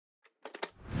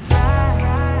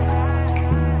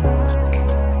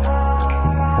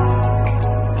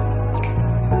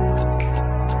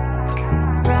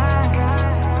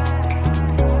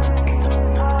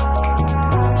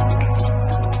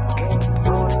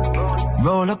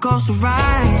Roller coaster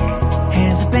ride,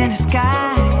 hands up in the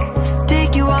sky,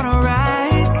 take you on a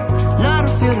ride, love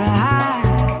to feel the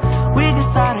high. We can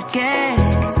start again,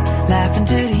 laughing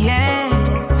to the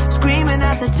end, screaming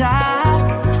at the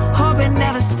top, hope it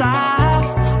never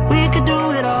stops. We could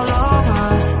do it all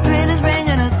over, thrill is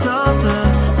bringing us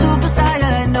closer, superstar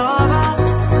you're like Nova.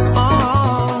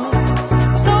 Oh,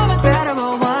 so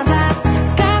incredible one time,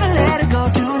 gotta let it go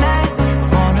tonight,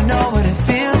 wanna know what it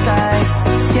feels like,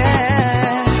 yeah.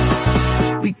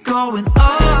 We going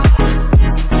up,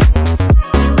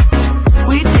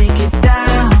 we take it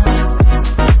down,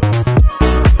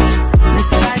 let's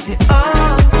spice it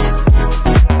up,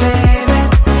 baby,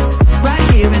 right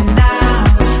here and now.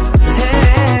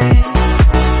 Hey,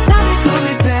 nothing could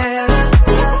be better,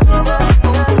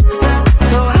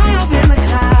 so high up in the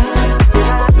clouds,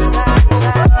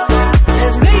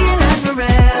 let's make it last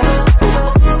forever.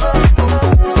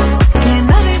 Can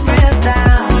nothing bring us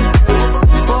down?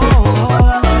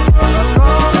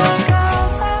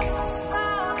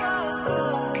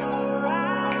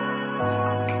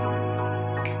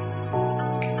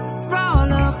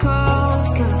 Roller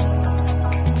coaster,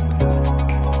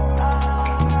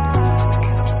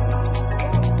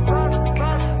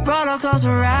 roller coaster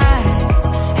ride,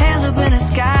 hands up in the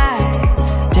sky,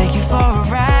 take you for a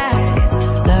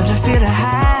ride, love to feel the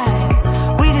high.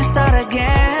 We can start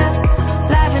again,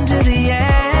 laughing to the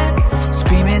end,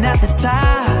 screaming at the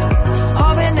top.